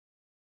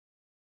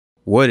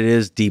What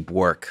is deep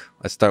work?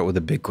 Let's start with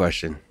a big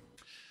question.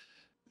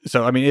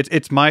 So, I mean,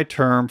 it's my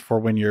term for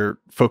when you're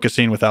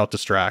focusing without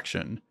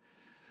distraction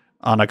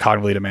on a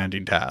cognitively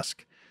demanding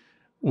task,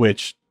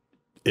 which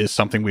is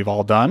something we've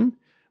all done,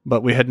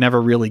 but we had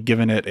never really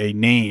given it a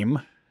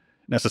name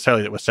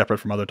necessarily that was separate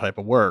from other type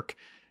of work.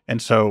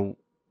 And so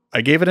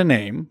I gave it a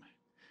name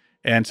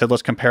and said,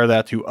 let's compare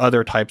that to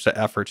other types of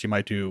efforts you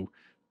might do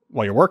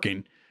while you're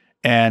working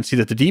and see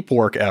that the deep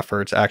work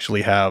efforts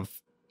actually have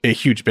a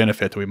huge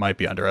benefit that we might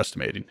be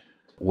underestimating.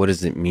 What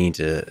does it mean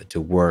to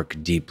work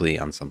deeply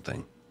on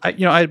something?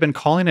 I had been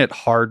calling it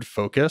hard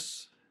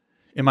focus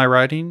in my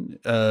writing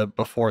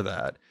before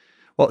that.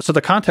 Well, so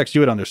the context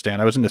you would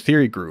understand, I was in the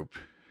theory group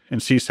in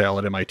CSAIL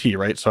at MIT,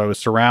 right? So I was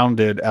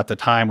surrounded at the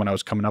time when I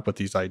was coming up with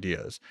these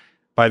ideas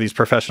by these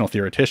professional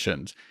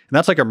theoreticians. And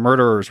that's like a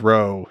murderer's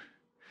row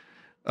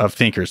of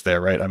thinkers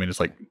there, right? I mean, it's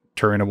like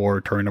Turing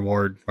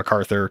Award,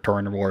 MacArthur,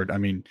 Turing Award. I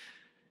mean,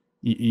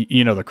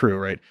 you know the crew,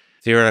 right?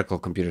 Theoretical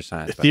computer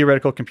science.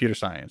 Theoretical computer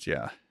science,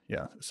 yeah.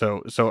 Yeah.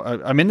 So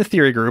I'm in the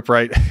theory group,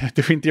 right?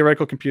 Doing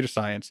theoretical computer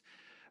science.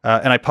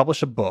 And I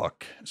published a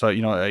book. So,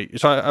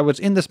 I was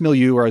in this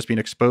milieu where I was being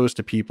exposed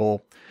to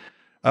people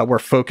where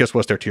focus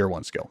was their tier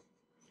one skill.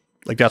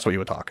 Like that's what you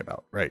would talk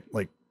about, right?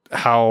 Like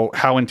how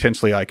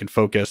intensely I can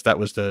focus. That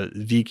was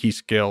the key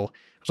skill.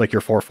 It was like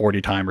your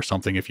 440 time or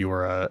something if you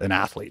were an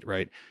athlete,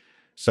 right?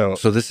 So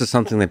this is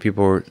something that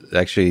people were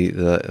actually,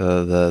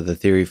 the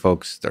theory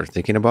folks are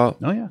thinking about?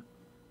 Oh, yeah.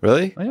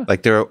 Really? Oh, yeah.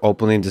 Like they're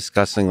openly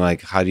discussing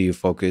like, how do you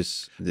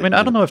focus? I mean,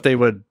 I don't know if they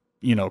would,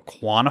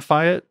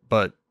 quantify it,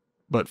 but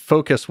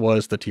focus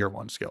was the tier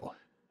one skill.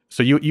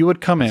 So you would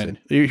come in,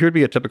 here would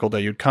be a typical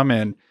day. You'd come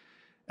in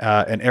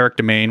and Eric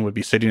Demain would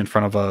be sitting in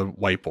front of a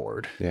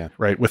whiteboard,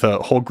 right, with a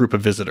whole group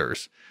of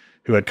visitors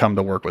who had come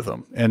to work with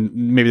them. And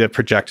maybe they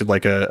projected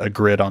like a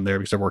grid on there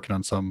because they're working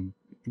on some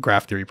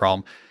graph theory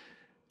problem.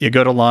 You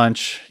go to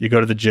lunch, you go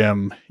to the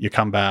gym, you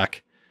come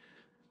back,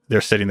 they're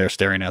sitting there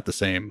staring at the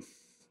same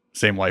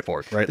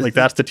whiteboard, right? Like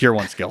that's the tier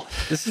one skill.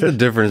 This is the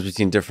difference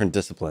between different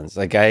disciplines.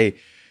 Like I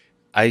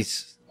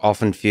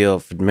often feel,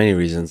 for many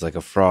reasons, like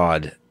a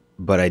fraud,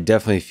 but I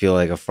definitely feel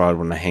like a fraud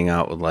when I hang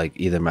out with like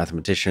either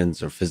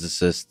mathematicians or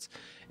physicists.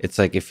 It's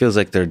like, it feels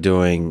like they're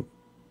doing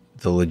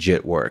the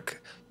legit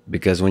work,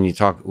 because when you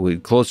talk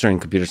closer in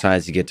computer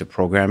science, you get to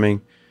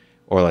programming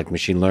or like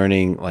machine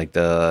learning, like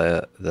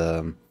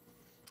the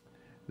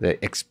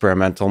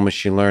experimental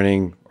machine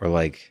learning, or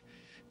like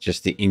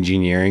just the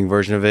engineering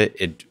version of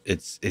it.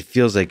 It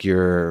feels like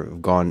you're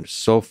gone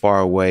so far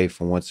away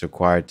from what's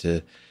required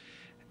to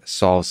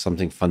solve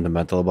something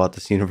fundamental about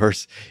this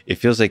universe. It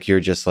feels like you're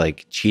just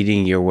like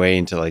cheating your way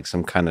into like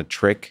some kind of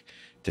trick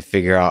to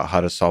figure out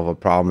how to solve a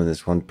problem in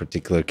this one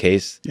particular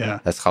case. Yeah,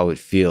 that's how it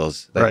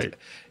feels. Like, right.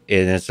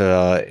 And it's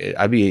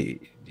I'd be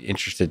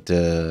interested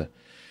to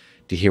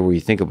hear what you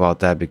think about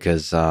that,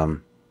 because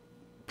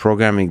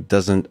programming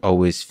doesn't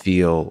always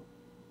feel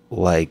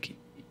like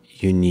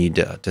you need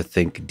to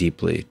think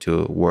deeply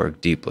to work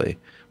deeply,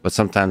 but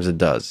sometimes it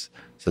does.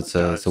 So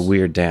it's a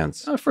weird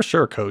dance. For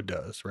sure, code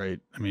does, right?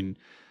 I mean,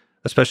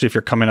 especially if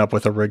you're coming up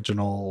with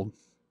original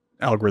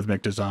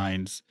algorithmic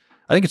designs.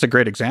 I think it's a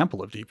great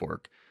example of deep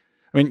work.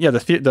 I mean, yeah, the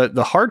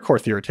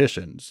hardcore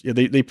theoreticians,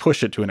 they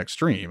push it to an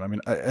extreme. I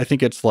mean, I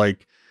think it's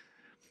like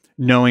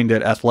knowing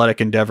that athletic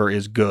endeavor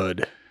is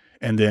good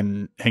and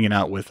then hanging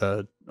out with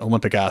a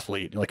Olympic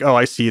athlete. You're like, oh,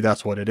 I see,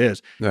 that's what it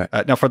is. Right.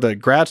 Now, for the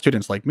grad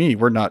students like me,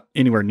 we're not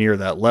anywhere near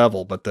that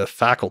level, but the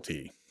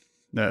faculty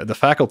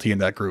in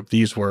that group,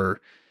 these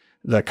were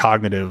the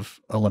cognitive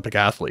Olympic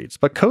athletes.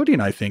 But coding,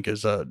 I think,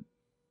 is a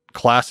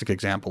classic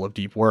example of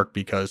deep work,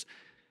 because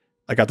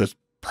I got this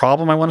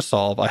problem I want to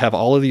solve. I have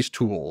all of these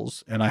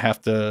tools and I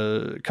have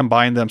to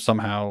combine them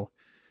somehow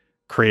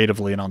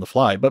creatively and on the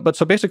fly. But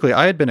so basically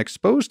I had been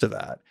exposed to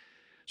that.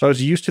 So I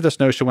was used to this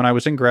notion when I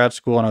was in grad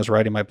school and I was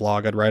writing my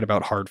blog, I'd write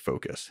about hard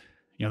focus.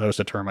 That was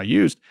the term I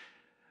used.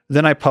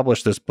 Then I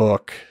published this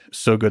book,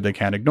 So Good They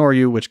Can't Ignore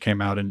You, which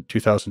came out in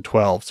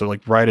 2012. So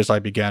like right as I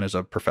began as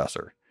a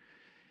professor.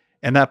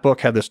 And that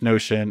book had this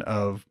notion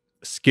of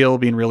skill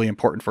being really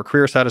important for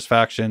career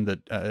satisfaction, that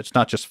it's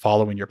not just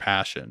following your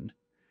passion.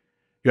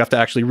 You have to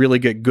actually really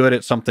get good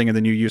at something, and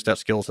then you use that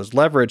skills as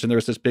leverage. And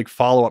there's this big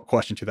follow-up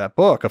question to that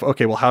book of,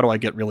 okay, well, how do I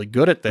get really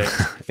good at this?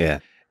 Yeah.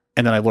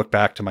 And then I look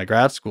back to my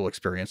grad school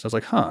experience. I was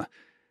like,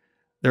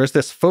 there's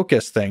this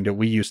focus thing that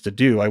we used to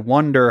do. I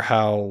wonder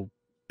how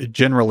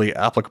generally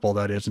applicable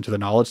that is into the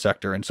knowledge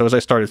sector. And so as I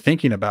started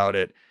thinking about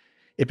it,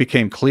 it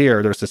became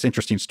clear there's this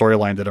interesting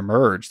storyline that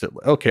emerged that,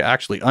 okay,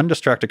 actually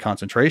undistracted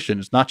concentration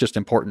is not just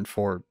important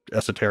for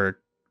esoteric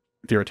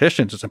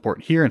theoreticians. It's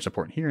important here, and it's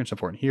important here, and it's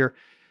important here.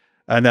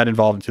 And that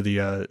evolved into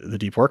the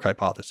deep work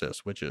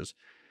hypothesis, which is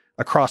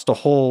across the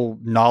whole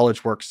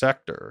knowledge work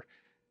sector,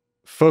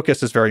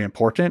 focus is very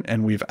important.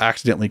 And we've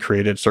accidentally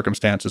created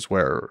circumstances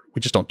where we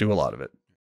just don't do a lot of it.